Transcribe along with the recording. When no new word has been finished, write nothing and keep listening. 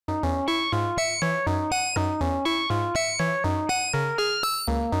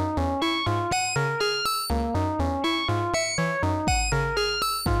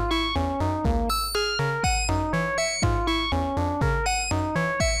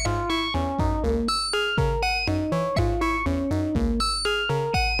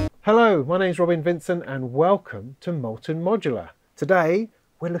Hello, my name's Robin Vincent and welcome to Molten Modular. Today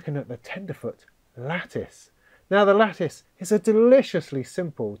we're looking at the Tenderfoot Lattice. Now the Lattice is a deliciously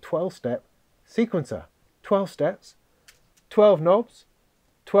simple 12-step sequencer. 12 steps, 12 knobs,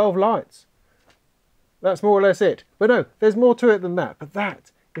 12 lights. That's more or less it. But no, there's more to it than that. But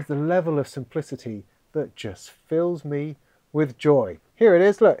that is the level of simplicity that just fills me with joy. Here it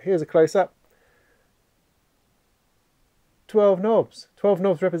is, look, here's a close-up. 12 knobs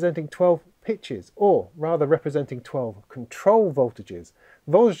representing 12 pitches, or rather representing 12 control voltages.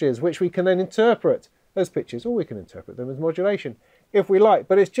 Voltages which we can then interpret as pitches, or we can interpret them as modulation if we like,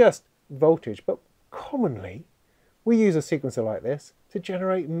 but it's just voltage. But commonly we use a sequencer like this to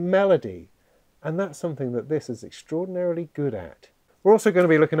generate melody, and that's something that this is extraordinarily good at. We're also going to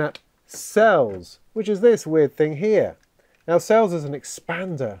be looking at cells, which is this weird thing here. Now cells is an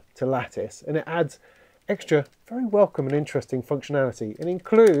expander to Lattice, and it adds extra, very welcome and interesting functionality. It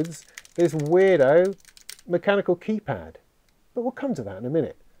includes this weirdo mechanical keypad, but we'll come to that in a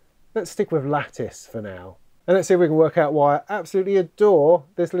minute. Let's stick with Lattice for now, and let's see if we can work out why I absolutely adore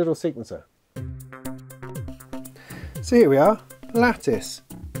this little sequencer. So here we are, Lattice.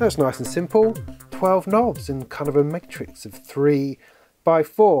 That's nice and simple, 12 knobs in kind of a matrix of 3 by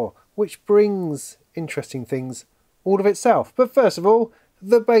 4, which brings interesting things all of itself. But first of all,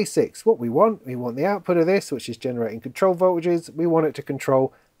 the basics. What we want the output of this, which is generating control voltages. We want it to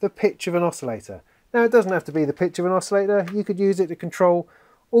control the pitch of an oscillator. Now it doesn't have to be the pitch of an oscillator, you could use it to control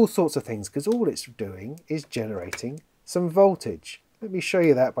all sorts of things, because all it's doing is generating some voltage. Let me show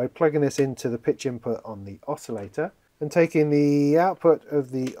you that by plugging this into the pitch input on the oscillator and taking the output of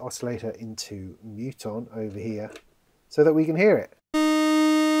the oscillator into mute on over here so that we can hear it.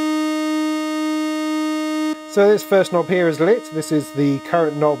 So this first knob here is lit. This is the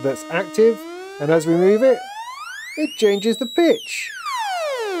current knob that's active, and as we move it, it changes the pitch.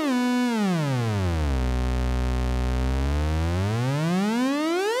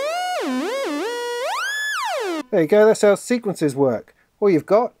 There you go, that's how sequences work. All you've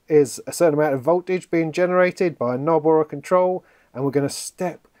got is a certain amount of voltage being generated by a knob or a control, and we're going to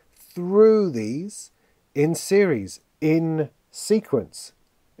step through these in series, in sequence.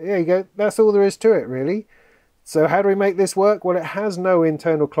 There you go, that's all there is to it really. So how do we make this work? Well, it has no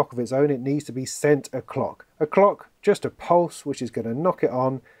internal clock of its own. It needs to be sent a clock. A clock, just a pulse, which is going to knock it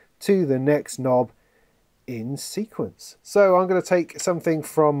on to the next knob in sequence. So I'm going to take something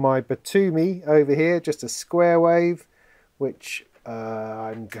from my Batumi over here, just a square wave, which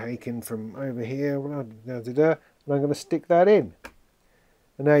I'm taking from over here, and I'm going to stick that in.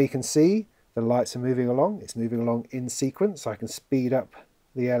 And now you can see the lights are moving along. It's moving along in sequence. I can speed up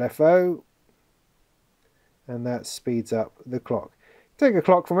the LFO, and that speeds up the clock. Take a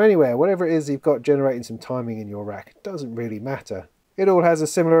clock from anywhere, whatever it is you've got generating some timing in your rack, it doesn't really matter. It all has a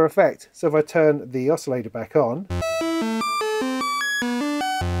similar effect. So if I turn the oscillator back on,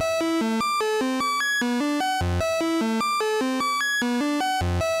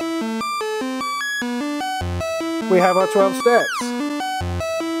 we have our 12 steps.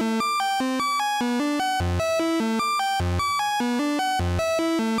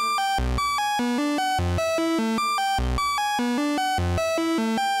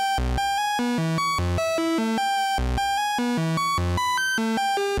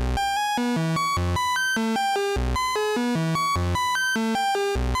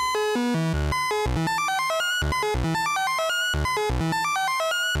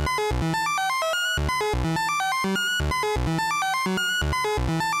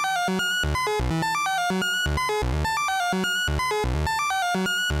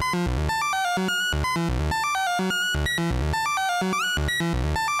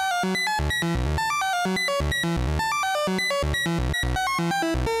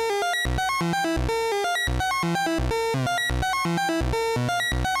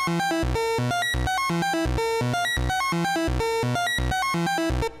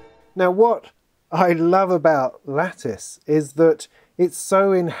 Now what I love about Lattice is that it's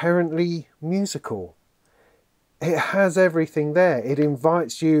so inherently musical. It has everything there. It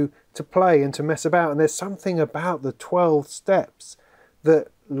invites you to play and to mess about, and there's something about the 12 steps that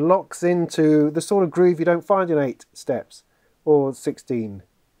locks into the sort of groove you don't find in 8 steps or 16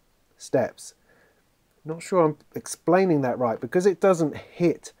 steps. Not sure I'm explaining that right, because it doesn't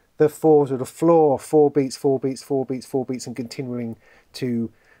hit the floor, 4 beats, 4 beats, 4 beats, 4 beats, and continuing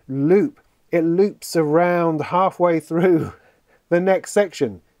to loop. It loops around halfway through the next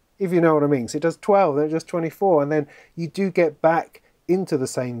section, if you know what I mean. So it does 12, then it does 24, and then you do get back into the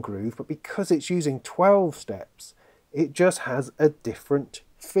same groove, but because it's using 12 steps, it just has a different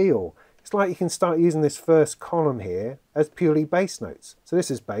feel. It's like you can start using this first column here as purely bass notes. So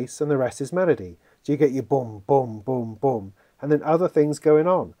this is bass and the rest is melody. So you get your boom, boom, boom, boom, and then other things going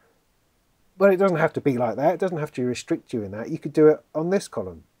on. But it doesn't have to be like that. It doesn't have to restrict you in that. You could do it on this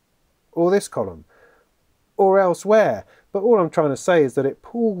column, or this column, or elsewhere. But all I'm trying to say is that it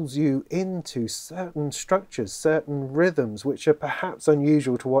pulls you into certain structures, certain rhythms, which are perhaps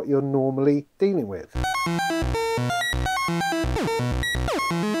unusual to what you're normally dealing with.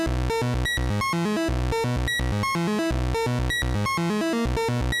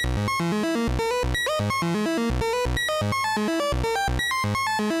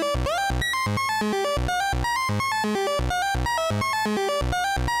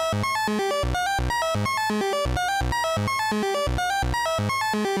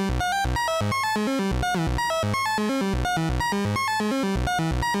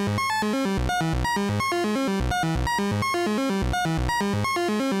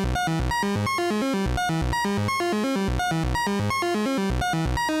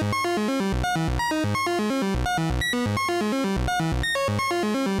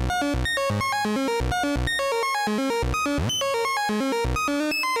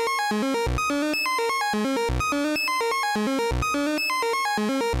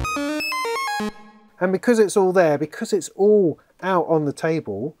 And because it's all there, because it's all out on the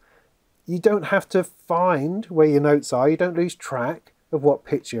table, you don't have to find where your notes are. You don't lose track of what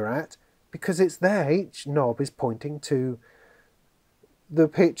pitch you're at because it's there. Each knob is pointing to the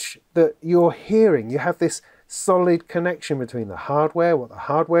pitch that you're hearing. You have this solid connection between the hardware, what the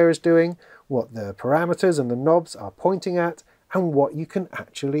hardware is doing, what the parameters and the knobs are pointing at, and what you can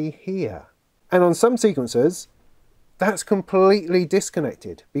actually hear. And on some sequencers, that's completely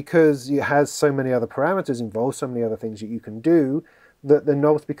disconnected because it has so many other parameters involved, so many other things that you can do, that the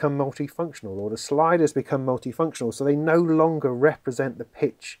knobs become multifunctional, or the sliders become multifunctional, so they no longer represent the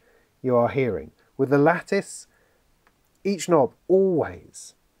pitch you are hearing. With the Lattice, each knob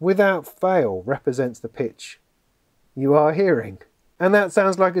always, without fail, represents the pitch you are hearing. And that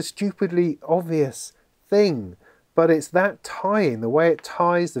sounds like a stupidly obvious thing, but it's that tie-in, the way it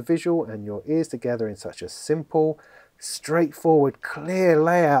ties the visual and your ears together in such a simple, straightforward, clear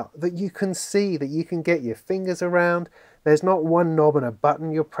layout that you can see, that you can get your fingers around. There's not one knob and a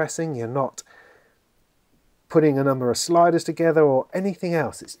button you're pressing. You're not putting a number of sliders together or anything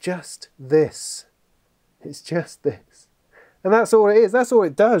else. It's just this. It's just this. And that's all it is. That's all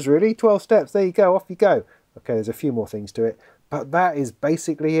it does, really. 12 steps. There you go. Off you go. Okay, there's a few more things to it, but that is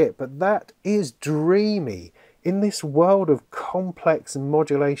basically it. But that is dreamy. In this world of complex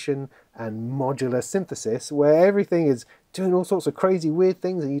modulation and modular synthesis, where everything is doing all sorts of crazy weird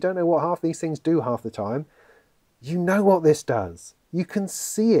things and you don't know what half these things do half the time, you know what this does. You can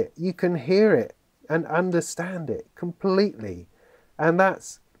see it, you can hear it and understand it completely. And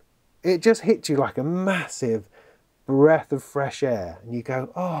it just hits you like a massive breath of fresh air. And you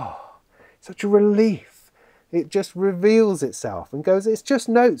go, oh, such a relief. It just reveals itself and goes, it's just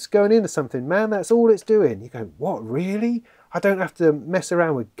notes going into something, man, that's all it's doing. You go, what, really? I don't have to mess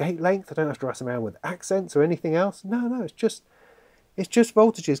around with gate length, I don't have to mess around with accents or anything else. No, it's just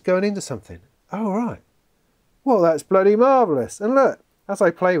voltages going into something. Oh, right. Well, that's bloody marvellous. And look, as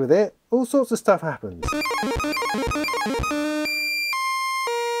I play with it, all sorts of stuff happens.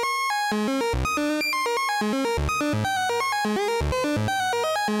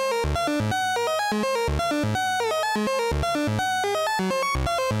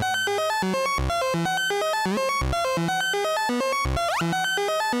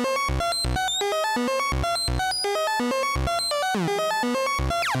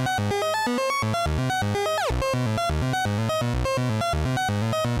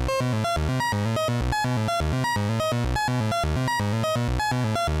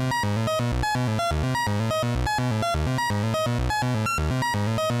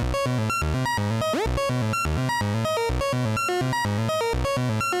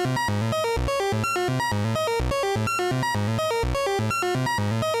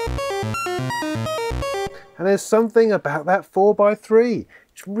 And there's something about that 4x3.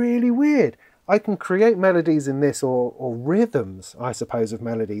 It's really weird. I can create melodies in this, or rhythms, I suppose, of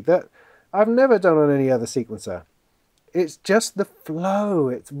melody that I've never done on any other sequencer. It's just the flow.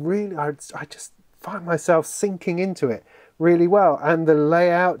 It's really, I just find myself sinking into it really well. And the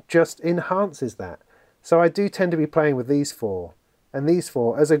layout just enhances that. So I do tend to be playing with these four and these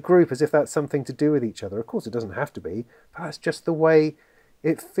four as a group, as if that's something to do with each other. Of course, it doesn't have to be, but that's just the way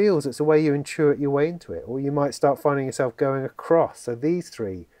it feels. It's the way you intuit your way into it. Or you might start finding yourself going across. So these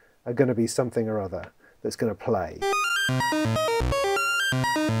three are going to be something or other that's going to play.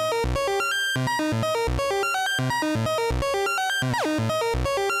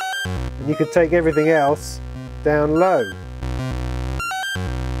 and you could take everything else down low.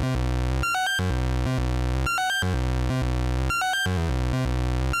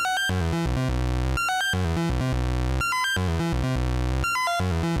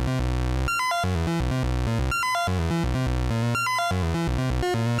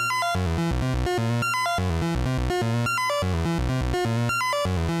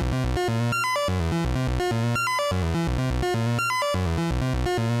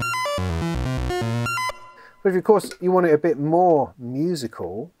 But if of course you want it a bit more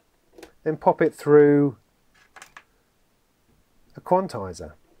musical, then pop it through a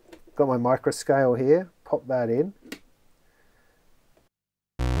quantizer. Got my microscale here, pop that in.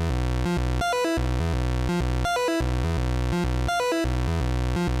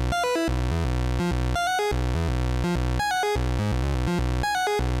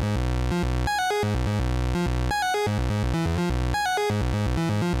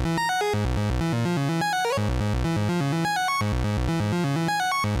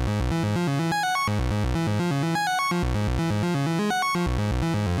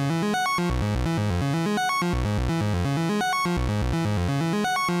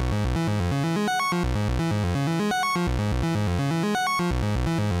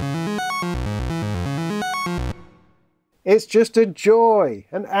 It's just a joy,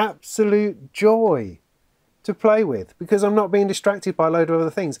 an absolute joy to play with, because I'm not being distracted by a load of other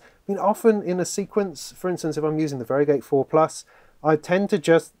things. I mean, often in a sequence, for instance, if I'm using the Variegate 4 Plus, I tend to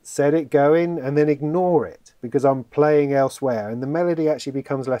just set it going and then ignore it because I'm playing elsewhere and the melody actually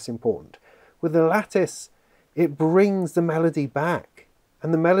becomes less important. With the Lattice, it brings the melody back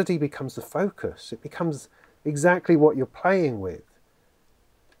and the melody becomes the focus. It becomes exactly what you're playing with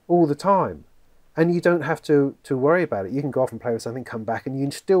all the time. And you don't have to worry about it. You can go off and play with something, come back, and you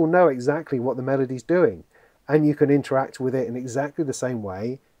still know exactly what the melody's doing. And you can interact with it in exactly the same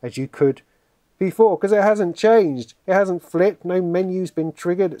way as you could before, because it hasn't changed. It hasn't flipped. No menu's been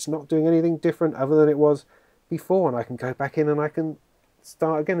triggered. It's not doing anything different other than it was before. And I can go back in and I can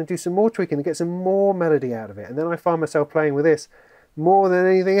start again and do some more tweaking and get some more melody out of it. And then I find myself playing with this more than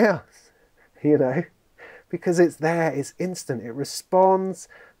anything else, you know, because it's there, it's instant, it responds.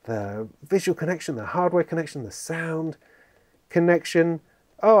 The visual connection, the hardware connection, the sound connection.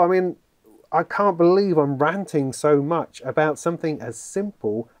 Oh, I mean, I can't believe I'm ranting so much about something as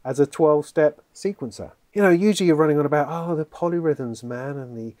simple as a 12-step sequencer. You know, usually you're running on about, oh, the polyrhythms, man,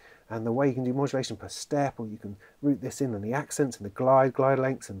 and the way you can do modulation per step, or you can route this in, and the accents and the glide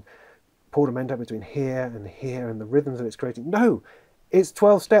lengths and portamento between here and the rhythms that it's creating. No, it's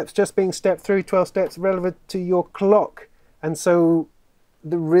 12 steps just being stepped through, 12 steps relevant to your clock. And so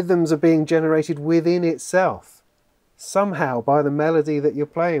the rhythms are being generated within itself, somehow by the melody that you're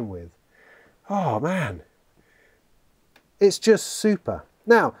playing with. Oh man, it's just super.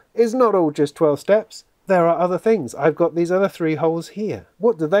 Now, it's not all just 12 steps. There are other things. I've got these other 3 holes here.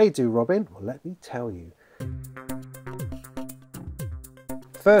 What do they do, Robin? Well, let me tell you.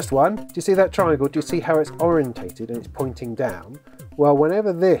 First one, do you see that triangle? Do you see how it's orientated and it's pointing down? Well,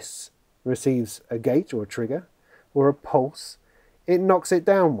 whenever this receives a gate or a trigger or a pulse, it knocks it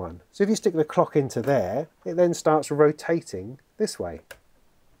down one. So if you stick the clock into there, it then starts rotating this way.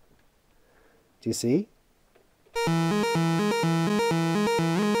 Do you see?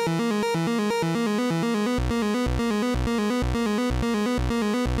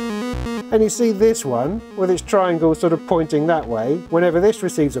 And you see this one, with its triangle sort of pointing that way. Whenever this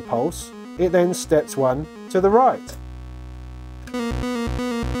receives a pulse, it then steps one to the right.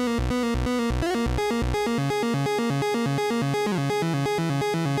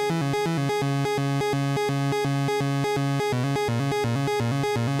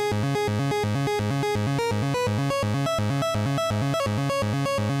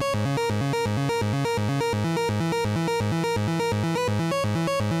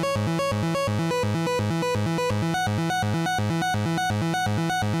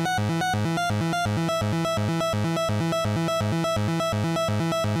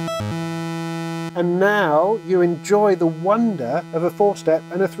 And now you enjoy the wonder of a 4-step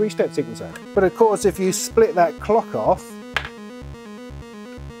and a 3-step sequencer. But of course, if you split that clock off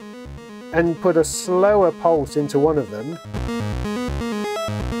and put a slower pulse into one of them,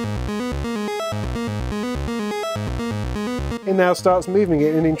 it now starts moving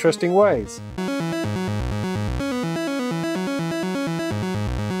it in interesting ways.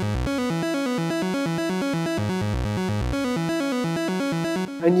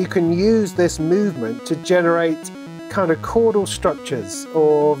 And you can use this movement to generate kind of chordal structures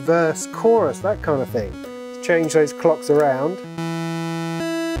or verse, chorus, that kind of thing. Change those clocks around.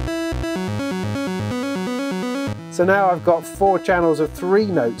 So now I've got 4 channels of 3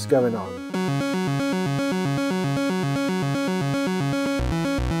 notes going on.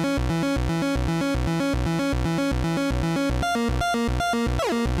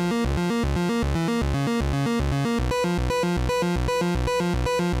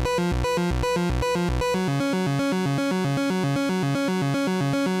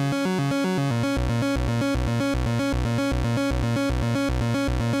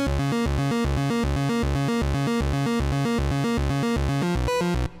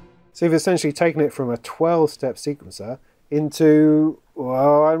 So you've essentially taken it from a 12-step sequencer into,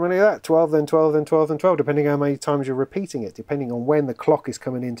 well, how many of that? 12, then 12, then 12, then 12, depending on how many times you're repeating it, depending on when the clock is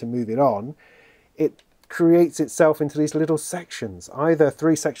coming in to move it on. It creates itself into these little sections, either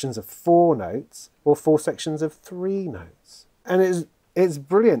 3 sections of 4 notes or 4 sections of 3 notes. And it's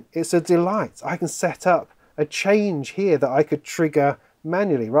brilliant. It's a delight. I can set up a change here that I could trigger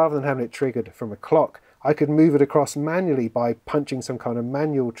manually rather than having it triggered from a clock. I could move it across manually by punching some kind of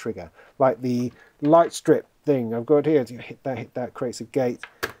manual trigger, like the light strip thing I've got here. Hit that, creates a gate,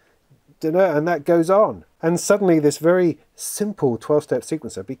 and that goes on. And suddenly this very simple 12-step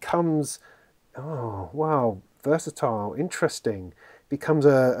sequencer becomes, oh wow, versatile, interesting. Becomes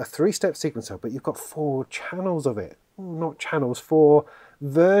a 3-step sequencer, but you've got 4 channels of it. Not channels, 4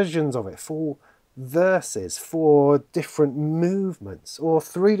 versions of it, 4 verses, 4 different movements, or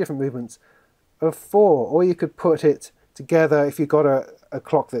 3 different movements of 4. Or you could put it together. If you've got a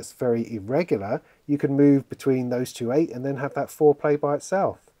clock that's very irregular, you can move between those 2 8 and then have that 4 play by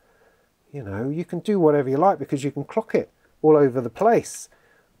itself. You know, you can do whatever you like because you can clock it all over the place.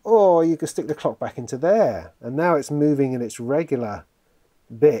 Or you can stick the clock back into there, and now it's moving in its regular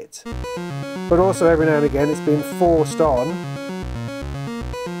bit. But also every now and again it's being forced on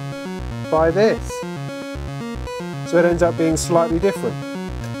by this. So it ends up being slightly different.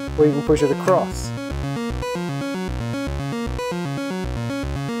 Or you can push it across.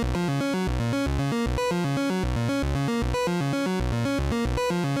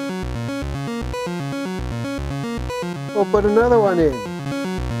 Or put another one in.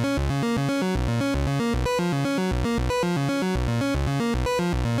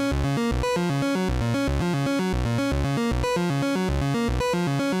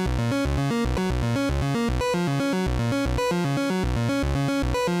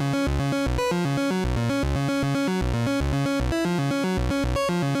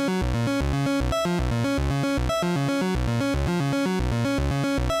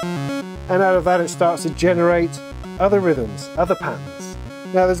 And out of that it starts to generate other rhythms, other patterns.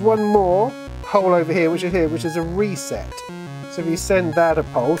 Now there's one more hole over here, which is a reset. So if you send that a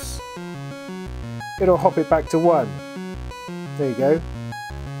pulse, it'll hop it back to 1. There you go.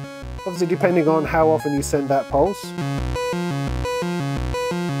 Obviously depending on how often you send that pulse.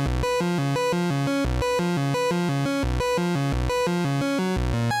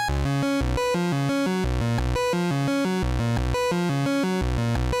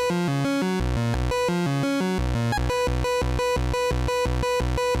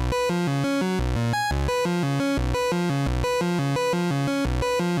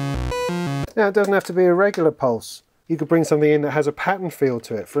 Now it doesn't have to be a regular pulse. You could bring something in that has a pattern feel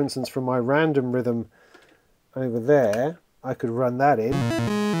to it. For instance, from my random rhythm over there, I could run that in.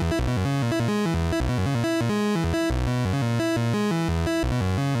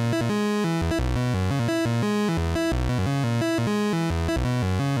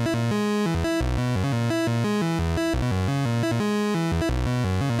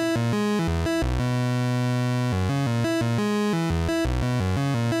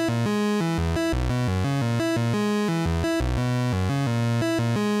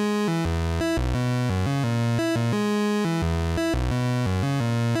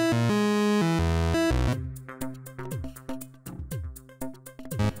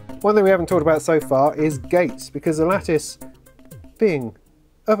 One thing we haven't talked about so far is gates, because the lattice, being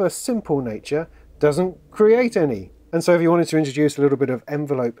of a simple nature, doesn't create any. And so if you wanted to introduce a little bit of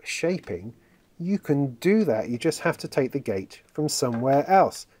envelope shaping, you can do that. You just have to take the gate from somewhere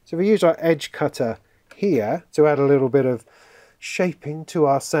else. So if we use our edge cutter here to add a little bit of shaping to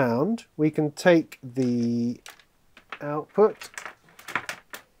our sound, we can take the output,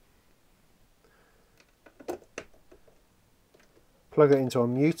 plug it into our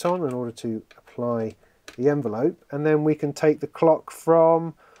muton in order to apply the envelope, and then we can take the clock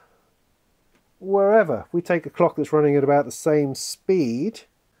from wherever. We take a clock that's running at about the same speed,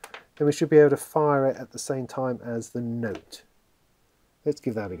 then we should be able to fire it at the same time as the note. Let's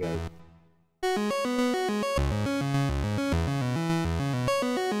give that a go.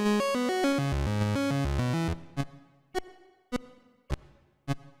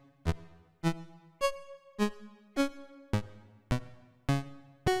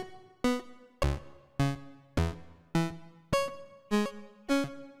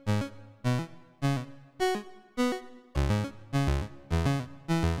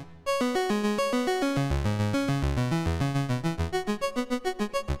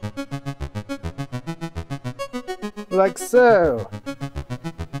 like so.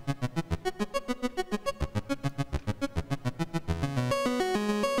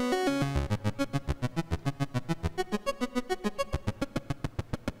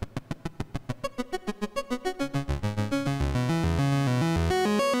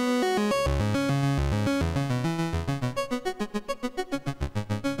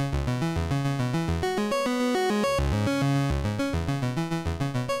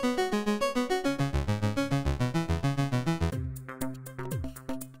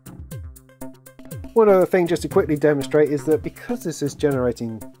 One other thing just to quickly demonstrate is that because this is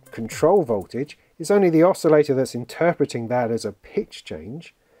generating control voltage, it's only the oscillator that's interpreting that as a pitch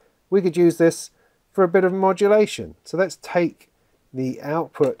change. We could use this for a bit of modulation. So let's take the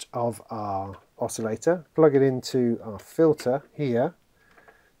output of our oscillator, plug it into our filter here,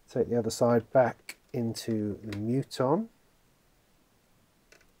 take the other side back into the mute on,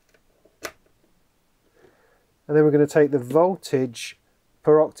 and then we're going to take the voltage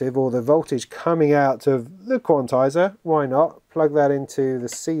per octave, or the voltage coming out of the quantizer, why not, plug that into the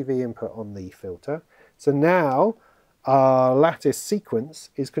CV input on the filter. So now our lattice sequence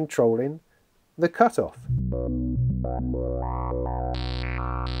is controlling the cutoff.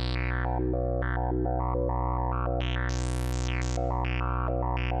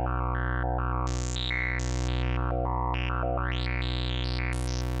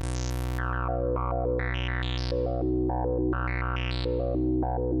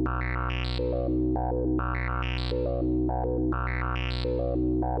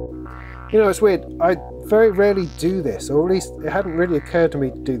 You know, it's weird, I very rarely do this, or at least it hadn't really occurred to me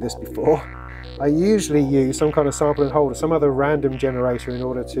to do this before. I usually use some kind of sample and hold or some other random generator in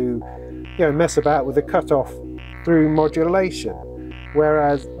order to, you know, mess about with the cutoff through modulation,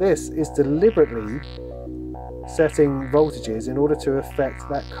 whereas this is deliberately setting voltages in order to affect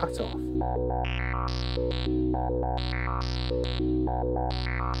that cutoff.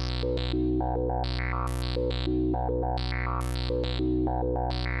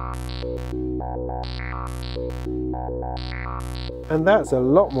 And that's a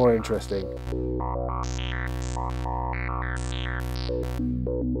lot more interesting.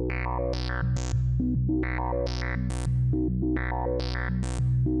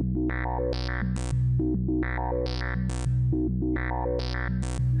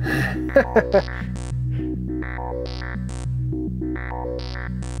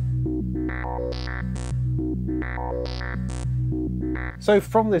 So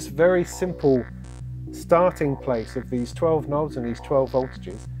from this very simple starting place of these 12 knobs and these 12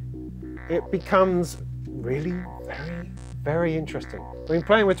 voltages, it becomes really very interesting. I mean,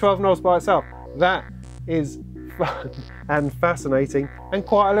 playing with 12 knobs by itself, that is fun and fascinating and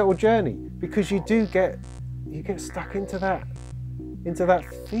quite a little journey, because you get stuck into that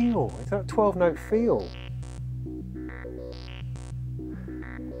feel, into that 12-note feel.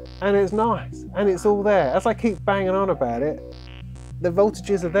 And it's nice, and it's all there. As I keep banging on about it, the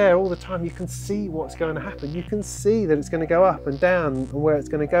voltages are there all the time. You can see what's going to happen. You can see that it's going to go up and down and where it's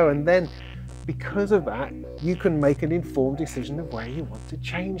going to go. And then because of that, you can make an informed decision of where you want to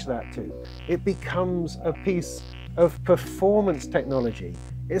change that to. It becomes a piece of performance technology.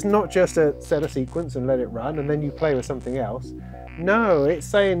 It's not just a set a sequence and let it run and then you play with something else. No, it's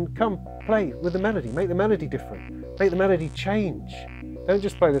saying, come play with the melody, make the melody different, make the melody change. Don't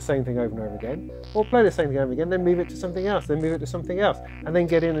just play the same thing over and over again, or play the same thing over again, then move it to something else, then move it to something else, and then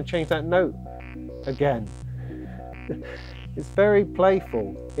get in and change that note again. It's very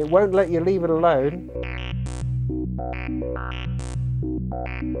playful. It won't let you leave it alone.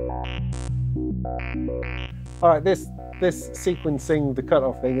 All right, this sequencing the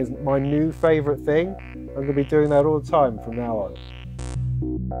cutoff thing is my new favorite thing. I'm going to be doing that all the time from now on.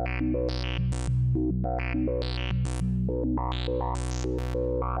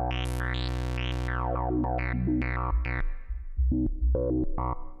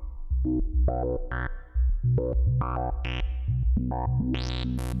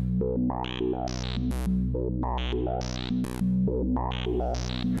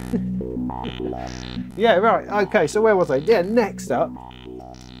 Yeah, right, okay, so where was I? Yeah, next up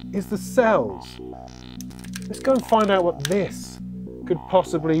is the cells. Let's go and find out what this could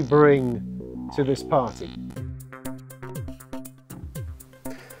possibly bring to this party.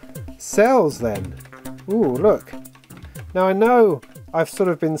 Cells then. Ooh, look. Now I know I've sort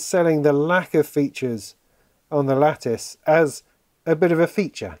of been selling the lack of features on the Lattice as a bit of a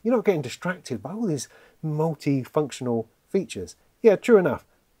feature. You're not getting distracted by all these multifunctional features. Yeah, true enough.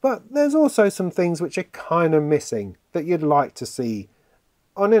 But there's also some things which are kind of missing that you'd like to see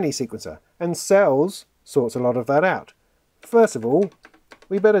on any sequencer. And cells sorts a lot of that out. First of all,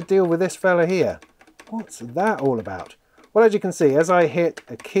 we better deal with this fella here. What's that all about? Well, as you can see, as I hit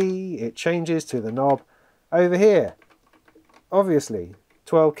a key, it changes to the knob over here. Obviously,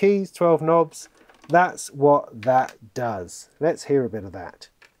 12 keys, 12 knobs. That's what that does. Let's hear a bit of that.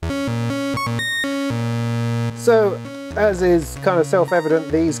 So, as is kind of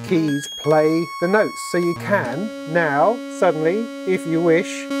self-evident, these keys play the notes. So you can now, suddenly, if you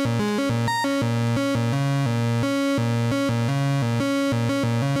wish,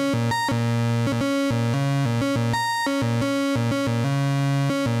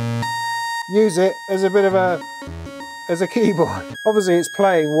 use it as a bit of a keyboard. Obviously it's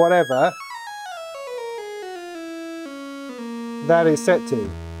playing whatever that is set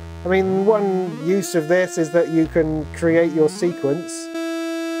to. I mean, one use of this is that you can create your sequence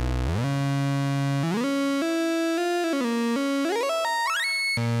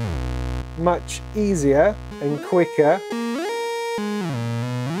much easier and quicker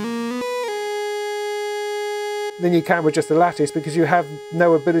than you can with just the lattice, because you have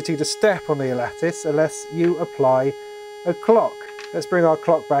no ability to step on the lattice unless you apply a clock. Let's bring our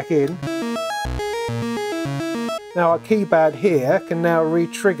clock back in. Now our keypad here can now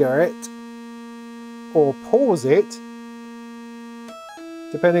re-trigger it or pause it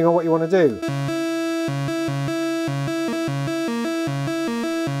depending on what you want to do.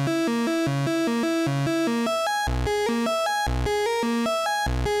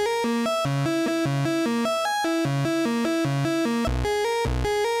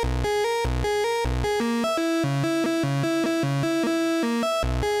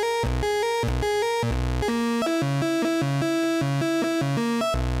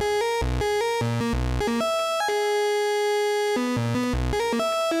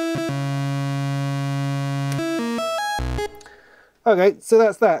 Okay, so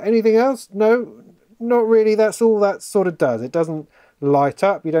that's that. Anything else? No, not really. That's all that sort of does. It doesn't light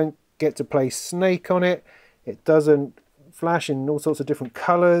up. You don't get to play Snake on it. It doesn't flash in all sorts of different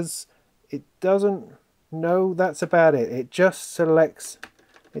colors. It doesn't... No, that's about it. It just selects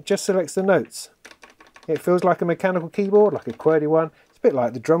the notes. It feels like a mechanical keyboard, like a QWERTY one. It's a bit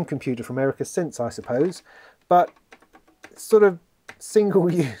like the drum computer from Erica Synths, I suppose, but it's sort of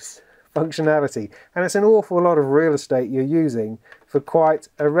single-use functionality, and it's an awful lot of real estate you're using for quite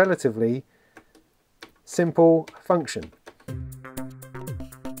a relatively simple function.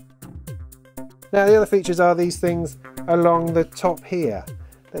 Now the other features are these things along the top here.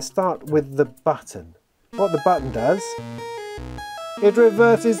 Let's start with the button. What the button does, it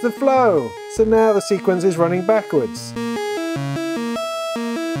reverses the flow, so now the sequence is running backwards.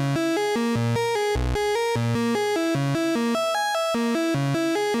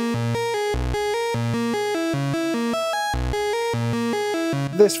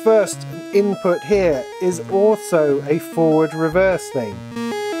 This first input here is also a forward reverse thing.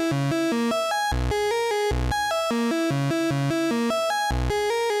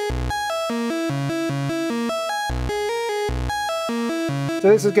 So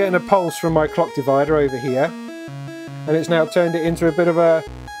this is getting a pulse from my clock divider over here, and it's now turned it into a bit of a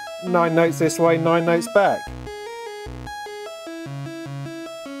 9 notes this way, 9 notes back.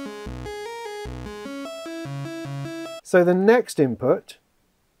 So the next input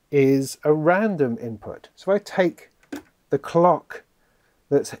is a random input. So if I take the clock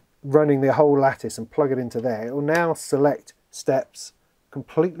that's running the whole lattice and plug it into there, it will now select steps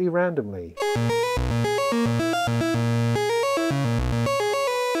completely randomly.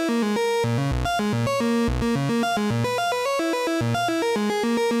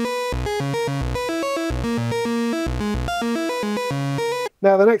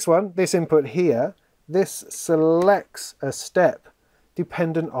 Now the next one, this input here, this selects a step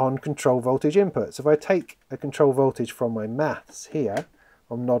dependent on control voltage input. So if I take a control voltage from my maths here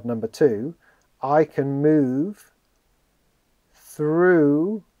on node number 2, I can move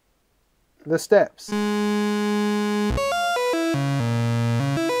through the steps.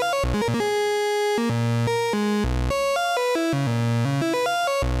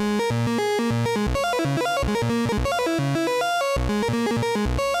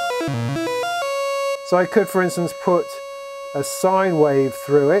 So I could, for instance, put a sine wave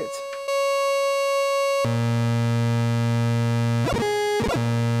through it.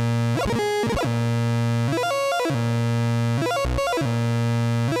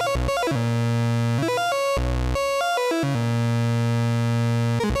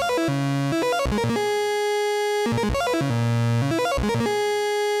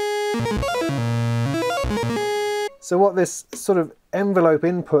 So what this sort of envelope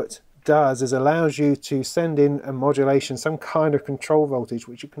input does is allows you to send in a modulation, some kind of control voltage,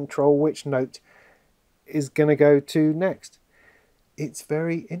 which you control which note is going to go to next. It's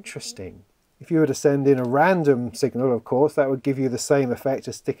very interesting. If you were to send in a random signal, of course, that would give you the same effect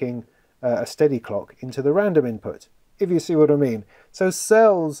as sticking a steady clock into the random input, if you see what I mean. So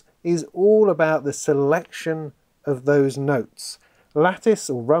cells is all about the selection of those notes. Lattice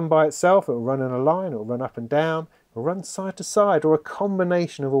will run by itself, it will run in a line, it will run up and down, it will run side to side, or a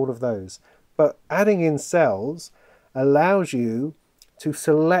combination of all of those. But adding in cells allows you to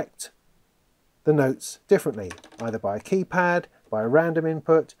select the notes differently, either by a keypad, by a random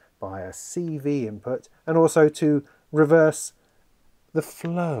input, by a CV input, and also to reverse the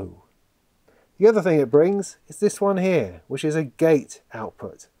flow. The other thing it brings is this one here, which is a gate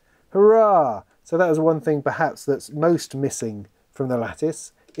output. Hurrah! So that was one thing perhaps that's most missing from the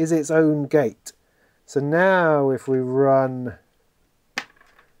Lattice, is its own gate. So now if we run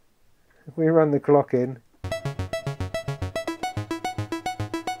the clock in,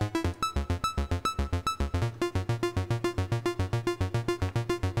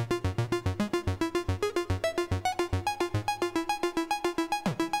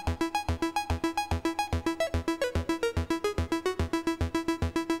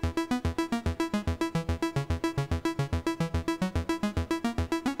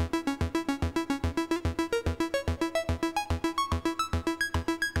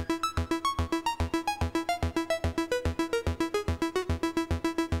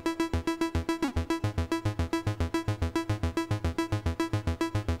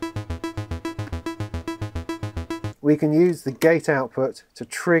 we can use the gate output to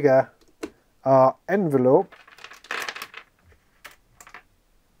trigger our envelope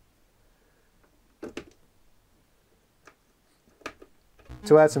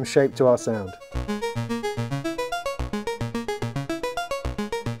to add some shape to our sound.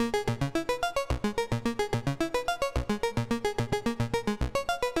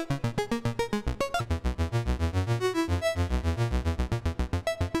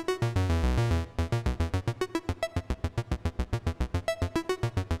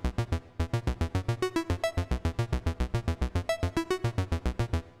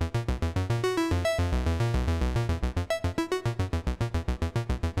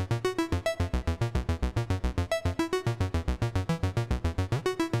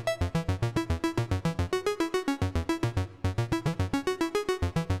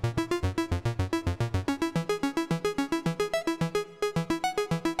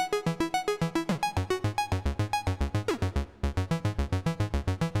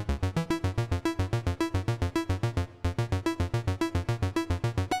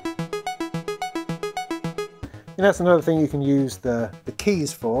 And that's another thing you can use the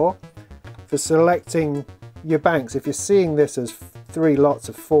keys for selecting your banks. If you're seeing this as 3 lots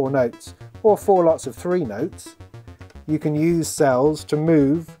of 4 notes or 4 lots of 3 notes, you can use cells to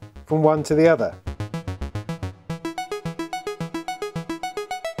move from one to the other.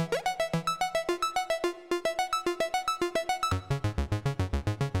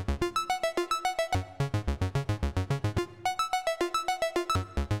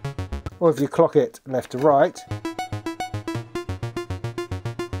 Or if you clock it left to right,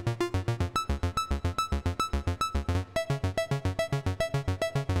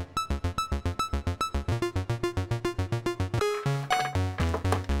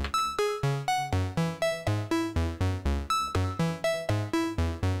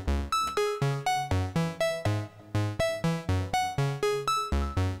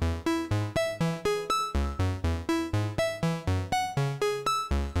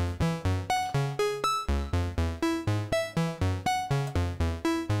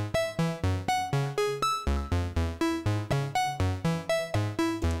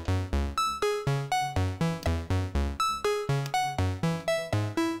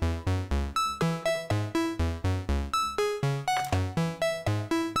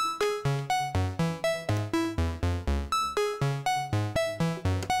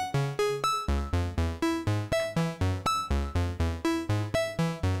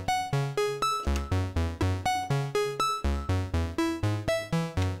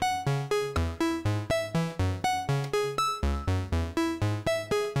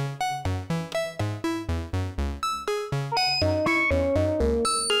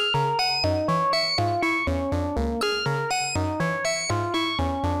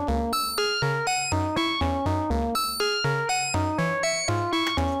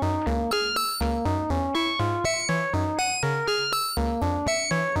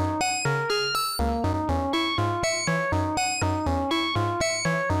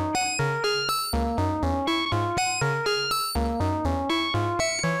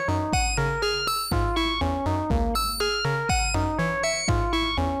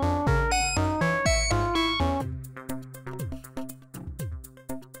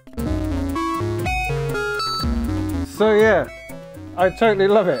 So yeah, I totally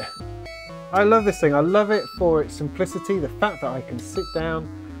love it. I love this thing. I love it for its simplicity, the fact that I can sit down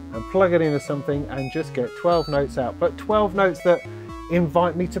and plug it into something and just get 12 notes out, but 12 notes that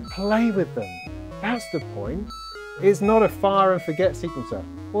invite me to play with them. That's the point. It's not a fire and forget sequencer,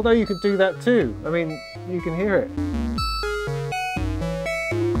 although you can do that too. I mean, you can hear it.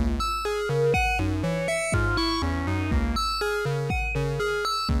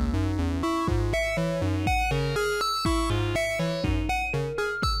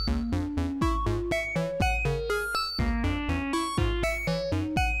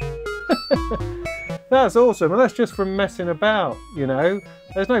 That's awesome, and that's just from messing about, you know.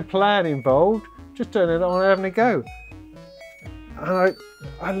 There's no plan involved, just turning it on and having a go. And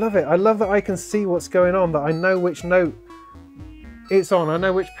I love it. I love that I can see what's going on, that I know which note it's on, I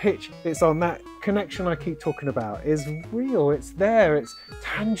know which pitch it's on. That connection I keep talking about is real, it's there, it's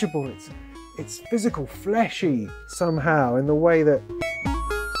tangible, it's physical, fleshy somehow in the way that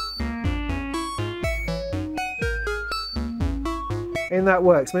that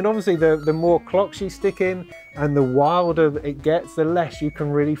works. I mean, obviously the more clocks you stick in and the wilder it gets, the less you can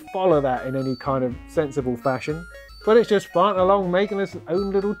really follow that in any kind of sensible fashion. But it's just fun along making its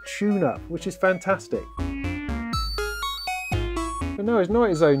own little tune-up, which is fantastic. But no, it's not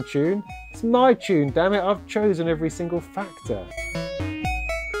his own tune. It's my tune, damn it. I've chosen every single factor.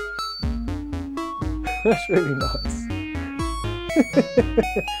 That's really nice.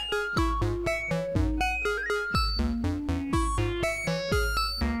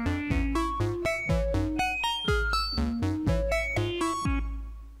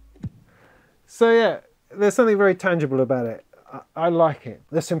 So yeah, there's something very tangible about it. I like it.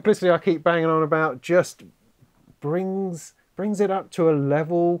 The simplicity I keep banging on about just brings it up to a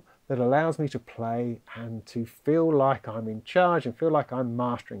level that allows me to play and to feel like I'm in charge and feel like I'm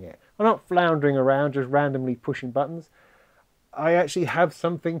mastering it. I'm not floundering around just randomly pushing buttons. I actually have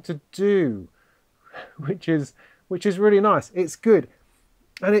something to do, which is really nice. It's good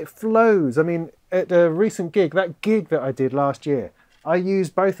and it flows. I mean, at a recent gig, that gig that I did last year, I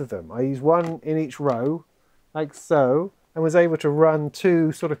used both of them. I used one in each row, like so, and was able to run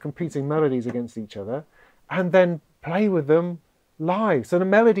two sort of competing melodies against each other and then play with them live. So the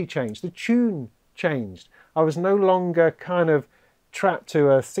melody changed, the tune changed. I was no longer kind of trapped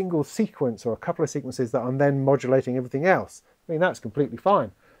to a single sequence or a couple of sequences that I'm then modulating everything else. I mean, that's completely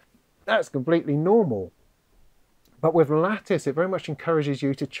fine. That's completely normal. But with Lattice, it very much encourages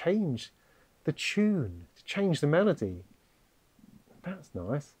you to change the tune, to change the melody. That's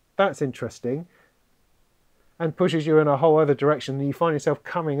nice, that's interesting, and pushes you in a whole other direction, and you find yourself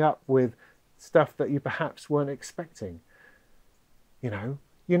coming up with stuff that you perhaps weren't expecting. You know,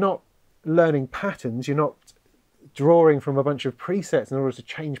 you're not learning patterns, you're not drawing from a bunch of presets in order to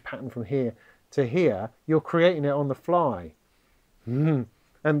change pattern from here to here, you're creating it on the fly.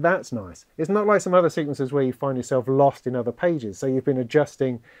 And that's nice. It's not like some other sequences where you find yourself lost in other pages. So you've been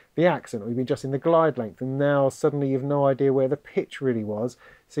adjusting the accent or you've been adjusting the glide length and now suddenly you've no idea where the pitch really was.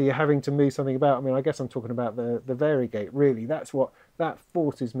 So you're having to move something about. I mean, I guess I'm talking about the variegate, really. That's what that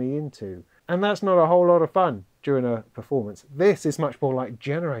forces me into. And that's not a whole lot of fun during a performance. This is much more like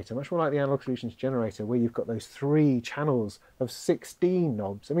Generator, much more like the Analog Solutions Generator, where you've got those 3 channels of 16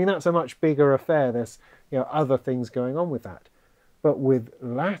 knobs. I mean, that's a much bigger affair. There's, you know, other things going on with that. But with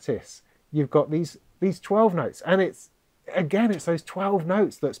Lattice, you've got these 12 notes, and it's those 12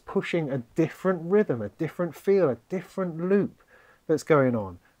 notes that's pushing a different rhythm, a different feel, a different loop that's going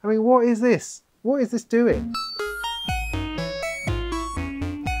on. I mean, what is this? What is this doing?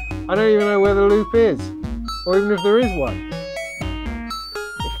 I don't even know where the loop is, or even if there is one.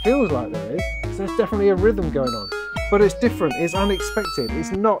 It feels like there is, because there's definitely a rhythm going on. But it's different, it's unexpected, it's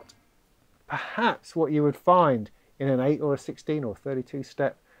not perhaps what you would find in an 8 or a 16 or 32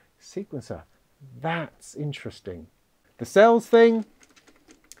 step sequencer. That's interesting. The cells thing,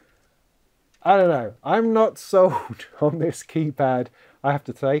 I don't know. I'm not sold on this keypad, I have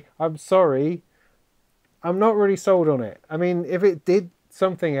to say. I'm sorry. I'm not really sold on it. I mean, if it did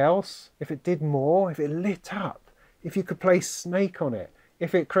something else, if it did more, if it lit up, if you could play Snake on it,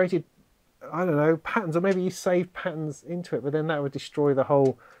 if it created, I don't know, patterns, or maybe you saved patterns into it, but then that would destroy the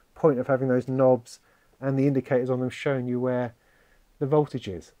whole point of having those knobs and the indicators on them showing you where the voltage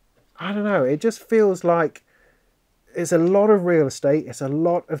is. I don't know, it just feels like it's a lot of real estate, it's a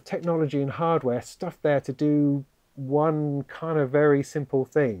lot of technology and hardware, stuff there to do one kind of very simple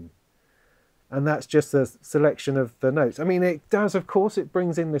thing. And that's just a selection of the notes. I mean, it does, of course, it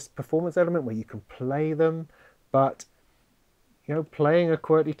brings in this performance element where you can play them, but, you know, playing a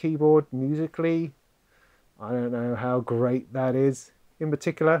QWERTY keyboard musically, I don't know how great that is in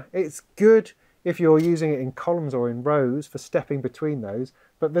particular. It's good if you're using it in columns or in rows for stepping between those,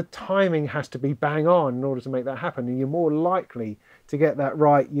 but the timing has to be bang on in order to make that happen, and you're more likely to get that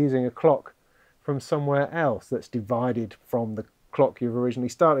right using a clock from somewhere else that's divided from the clock you've originally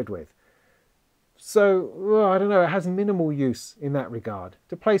started with. So, well, I don't know, it has minimal use in that regard.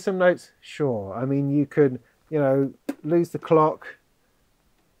 To play some notes, sure. I mean, you could, you know, lose the clock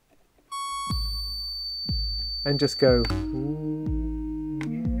and just go, ooh,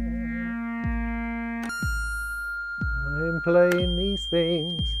 yeah, I'm playing these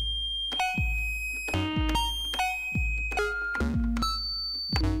things.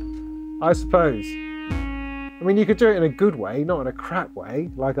 I suppose. I mean, you could do it in a good way, not in a crap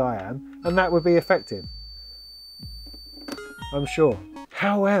way, like I am, and that would be effective, I'm sure.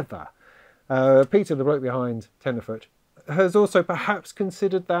 However, Peter, the bloke behind Tenderfoot, has also perhaps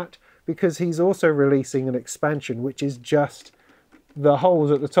considered that, because he's also releasing an expansion which is just the holes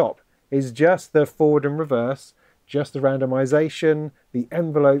at the top, is just the forward and reverse, just the randomization, the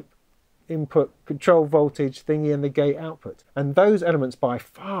envelope input control voltage thingy, and the gate output. And those elements by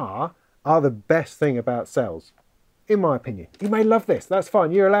far are the best thing about cells, in my opinion. You may love this, that's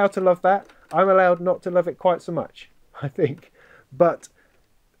fine, you're allowed to love that. I'm allowed not to love it quite so much, I think. But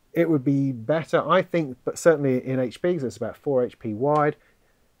it would be better, I think, but certainly in HP, because it's about 4 HP wide,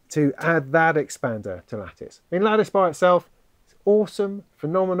 to add that expander to Lattice. I mean, Lattice by itself is awesome,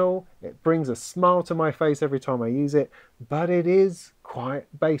 phenomenal, it brings a smile to my face every time I use it, but it is quite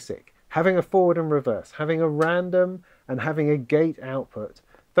basic. Having a forward and reverse, having a random and having a gate output,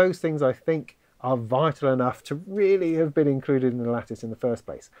 those things I think are vital enough to really have been included in the Lattice in the first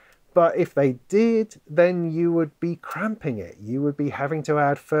place. But if they did, then you would be cramping it. You would be having to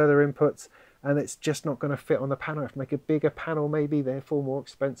add further inputs, and it's just not going to fit on the panel. You have to make a bigger panel maybe, therefore more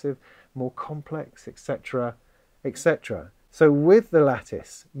expensive, more complex, etc., etc. So with the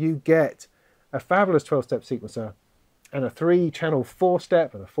Lattice, you get a fabulous 12-step sequencer and a 3-channel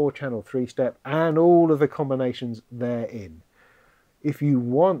 4-step and a 4-channel 3-step and all of the combinations therein. If you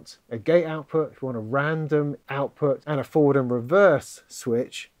want a gate output, if you want a random output and a forward and reverse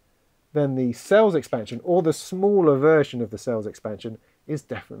switch, then the cells expansion, or the smaller version of the cells expansion, is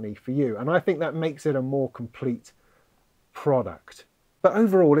definitely for you. And I think that makes it a more complete product. But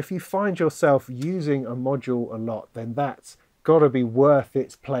overall, if you find yourself using a module a lot, then that's got to be worth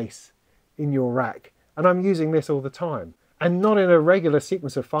its place in your rack. And I'm using this all the time. And not in a regular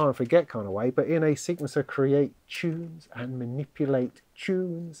sequencer fire and forget kind of way, but in a sequencer create tunes and manipulate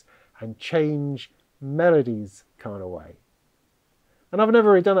tunes and change melodies kind of way. And I've never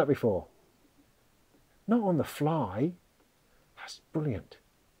really done that before. Not on the fly. That's brilliant.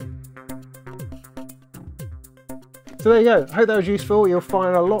 So there you go. I hope that was useful. You'll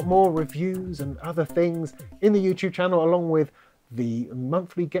find a lot more reviews and other things in the YouTube channel, along with the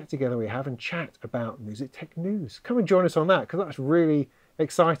monthly get-together we have and chat about music tech news. Come and join us on that, because that's really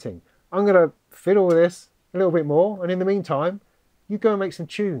exciting. I'm going to fiddle with this a little bit more, and in the meantime, you go and make some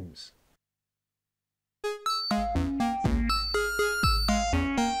tunes.